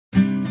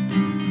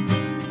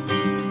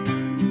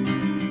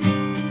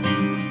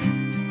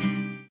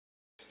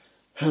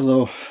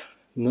Hello,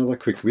 another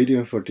quick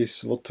video for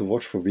this what to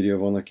watch for video.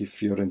 I wanna give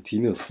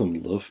Fiorentina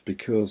some love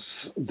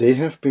because they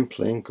have been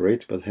playing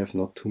great but have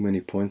not too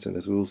many points, and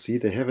as we will see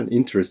they have an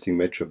interesting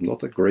matchup.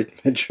 Not a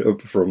great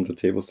matchup from the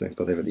table stand,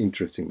 but they have an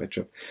interesting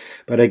matchup.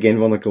 But again,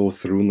 wanna go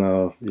through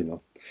now,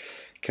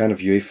 kind of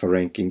UEFA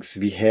rankings.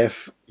 We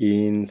have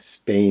in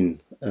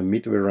Spain a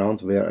midway round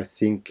where I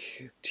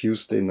think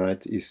Tuesday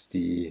night is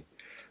the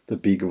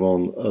big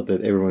one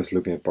that everyone is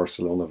looking at.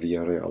 Barcelona,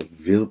 Villarreal.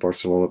 Will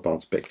Barcelona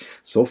bounce back?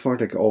 So far,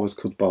 they always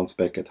could bounce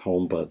back at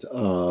home, but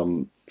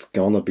it's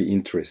gonna be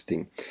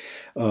interesting.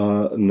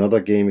 Another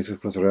game is,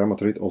 of course, Real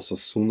Madrid,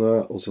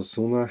 Osasuna.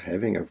 Osasuna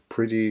having a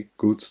pretty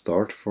good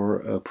start for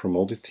a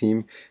promoted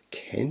team.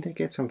 Can they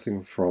get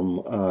something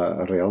from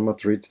Real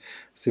Madrid?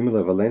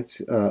 Similar,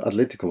 Valencia,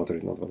 Atletico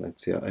Madrid, not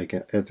Valencia.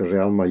 At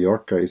Real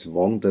Mallorca is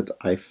one that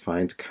I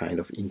find kind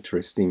of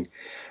interesting.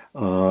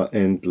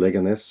 And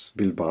Leganés,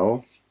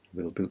 Bilbao.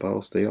 Will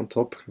Bilbao stay on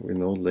top? We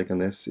know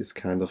Leganés is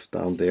kind of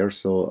down there,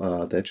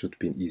 so that should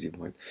be an easy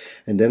one.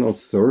 And then on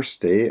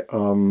Thursday,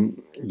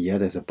 yeah,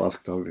 there's a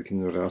basket derby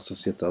between Real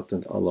Sociedad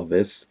and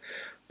Alaves.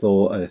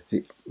 Though I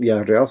think,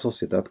 yeah, Real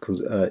Sociedad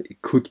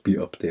could be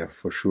up there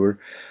for sure.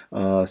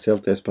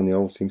 Celta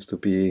Espanyol seems to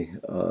be,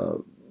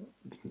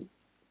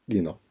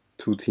 you know,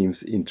 two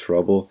teams in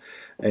trouble,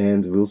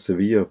 and will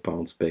Sevilla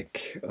bounce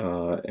back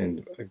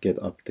and get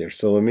up there?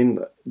 So I mean,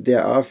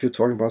 there are a few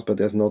talking points, but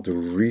there's not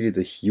really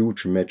the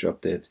huge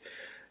matchup that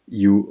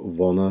you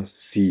wanna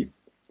see.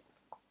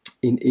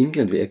 In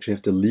England, we actually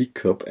have the League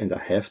Cup, and I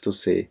have to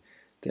say,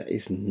 there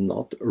is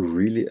not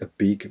really a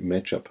big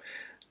matchup.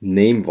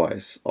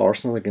 Name-wise,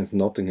 Arsenal against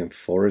Nottingham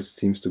Forest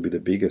seems to be the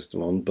biggest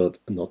one, but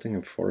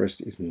Nottingham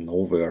Forest is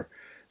nowhere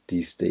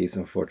these days,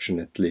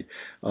 unfortunately.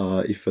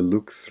 If I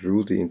look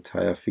through the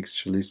entire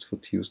fixture list for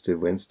Tuesday,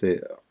 Wednesday,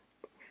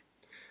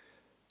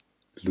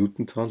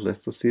 Luton Town,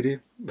 Leicester City,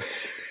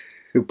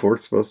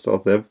 Portsmouth,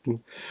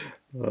 Southampton.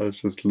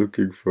 Just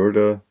looking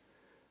further.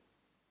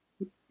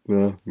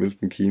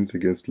 Milton Keynes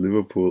against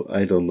Liverpool.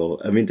 I don't know.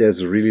 I mean,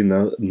 there's really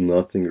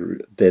nothing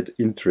that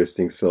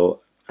interesting.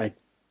 So I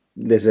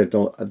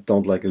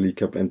don't like a League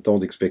Cup, and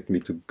don't expect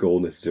me to go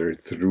necessarily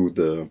through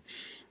the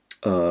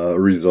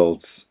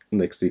results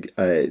next week.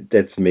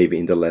 That's maybe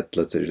in the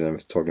let's say I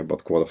was talking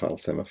about quarterfinal,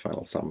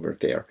 semifinal, somewhere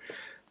there,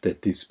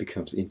 that this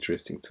becomes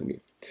interesting to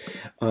me.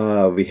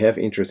 We have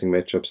interesting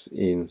matchups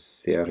in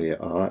Serie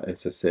A,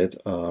 as I said.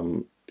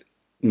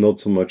 Not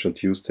so much on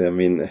Tuesday. I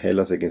mean,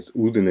 Hellas against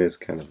Udine is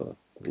kind of a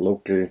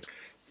local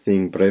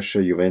thing.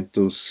 Brescia,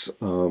 Juventus,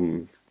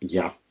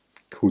 yeah,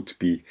 could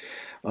be.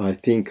 I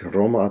think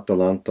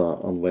Roma-Atalanta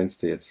on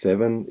Wednesday at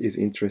 7 is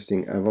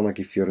interesting. I want to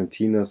give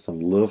Fiorentina some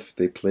love.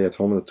 They play at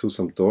home to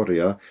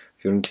Sampdoria.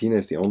 Fiorentina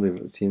is the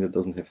only team that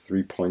doesn't have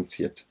 3 points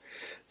yet.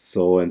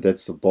 So, and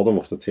that's the bottom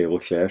of the table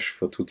clash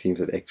for two teams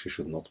that actually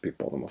should not be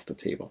bottom of the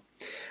table.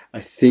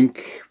 I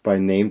think by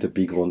name the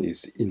big one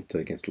is Inter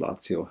against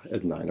Lazio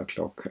at 9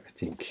 o'clock. I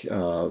think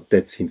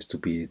that seems to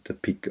be the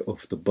pick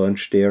of the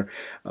bunch there.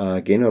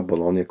 Genoa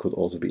Bologna could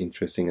also be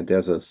interesting, and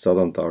there's a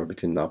southern derby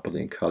between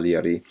Napoli and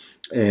Cagliari.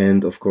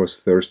 And of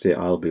course, Thursday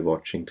I'll be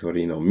watching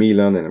Torino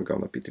Milan, and I'm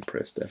gonna be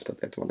depressed after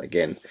that one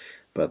again.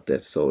 But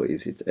that's so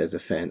is it as a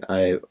fan.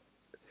 I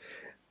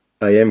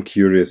am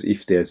curious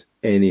if there's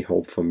any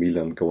hope for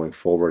Milan going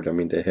forward. I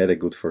mean, they had a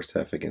good first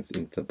half against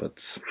Inter,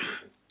 but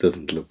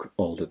doesn't look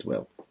all that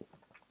well.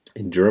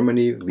 In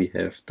Germany, we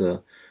have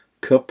the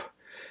Cup.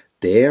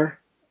 There,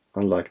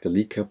 unlike the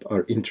League Cup,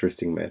 are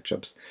interesting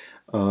matchups.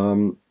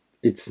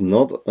 It's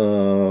not,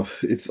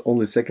 it's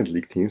only second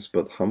league teams,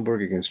 but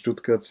Hamburg against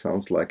Stuttgart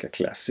sounds like a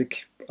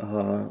classic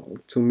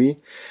to me.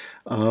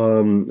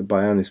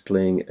 Bayern is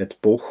playing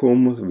at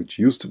Bochum, which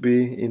used to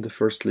be in the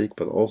first league,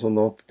 but also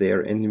not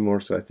there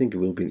anymore. So I think it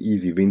will be an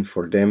easy win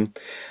for them.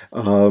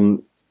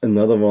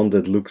 Another one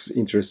that looks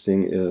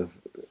interesting,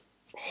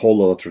 whole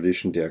lot of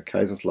tradition there.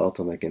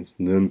 Kaiserslautern against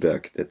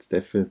Nürnberg. That's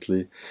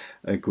definitely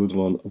a good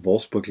one.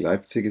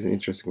 Wolfsburg-Leipzig is an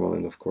interesting one.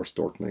 And of course,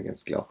 Dortmund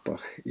against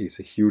Gladbach is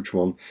a huge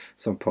one.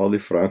 St.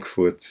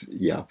 Pauli-Frankfurt,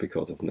 yeah,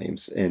 because of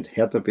names. And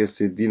Hertha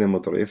BSC, Dynamo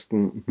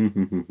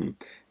Dresden.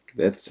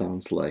 That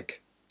sounds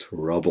like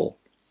trouble.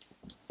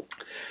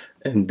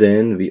 And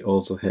then we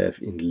also have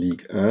in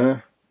Ligue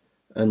 1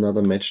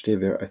 another match day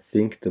where I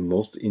think the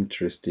most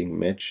interesting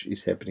match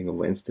is happening on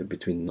Wednesday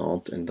between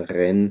Nantes and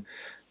Rennes.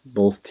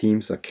 Both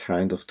teams are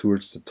kind of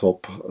towards the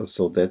top,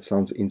 so that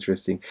sounds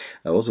interesting.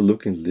 I also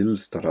look in Lille,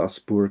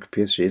 Strasbourg,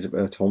 PSG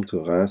at home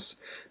to Reims.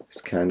 It's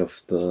kind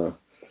of the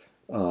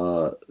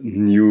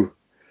new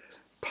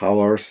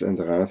powers, and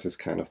Reims is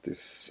kind of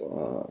this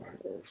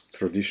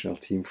traditional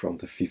team from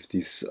the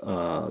 50s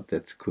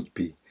that could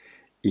be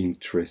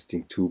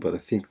interesting too. But I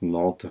think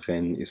Nantes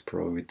Rennes is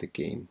probably the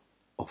game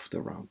of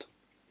the round,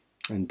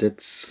 and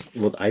that's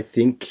what I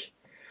think.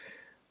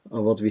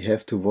 What we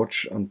have to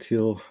watch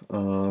until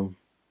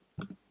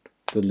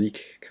the league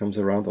comes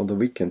around on the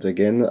weekend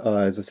again.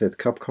 As I said,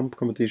 cup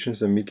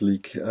competitions and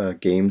mid-league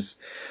games.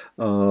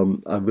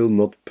 I will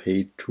not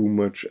pay too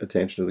much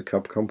attention to the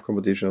cup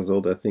competitions,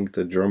 although I think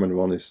the German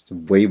one is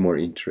way more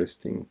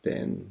interesting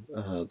than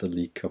the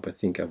League Cup. I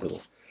think I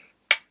will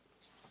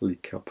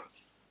League Cup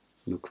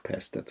look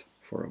past that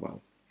for a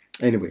while.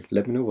 Anyway,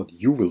 let me know what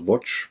you will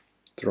watch.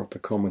 Drop a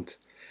comment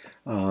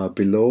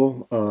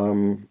below.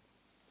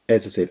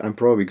 As I said, I'm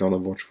probably gonna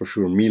watch for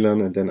sure Milan,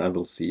 and then I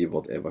will see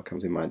whatever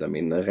comes in mind. I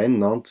mean,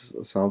 Rennes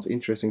sounds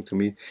interesting to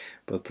me,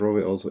 but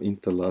probably also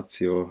Inter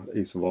Lazio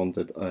is one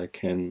that I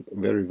can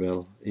very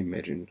well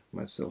imagine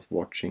myself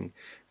watching.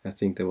 I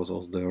think there was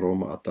also the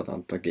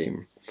Roma-Atalanta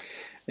game.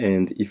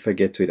 And if I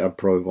get to it, I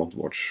probably won't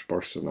watch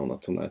Barcelona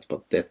tonight,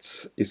 but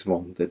that is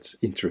one that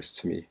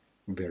interests me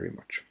very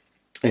much.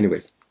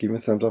 Anyway, give me a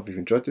thumbs up if you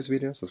enjoyed this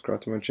video,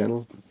 subscribe to my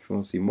channel if you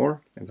want to see more,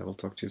 and I will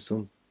talk to you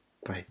soon.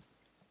 Bye.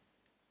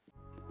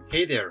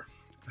 Hey there,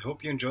 I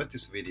hope you enjoyed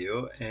this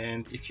video,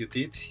 and if you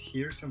did,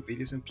 here are some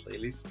videos and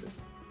playlists that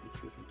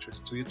would be of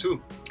interest to you too.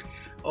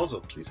 Also,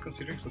 please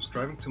consider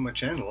subscribing to my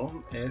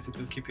channel, as it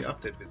will keep you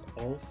updated with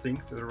all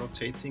things that are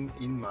rotating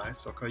in my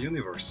soccer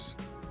universe.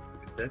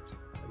 With that,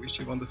 I wish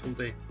you a wonderful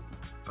day.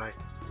 Bye.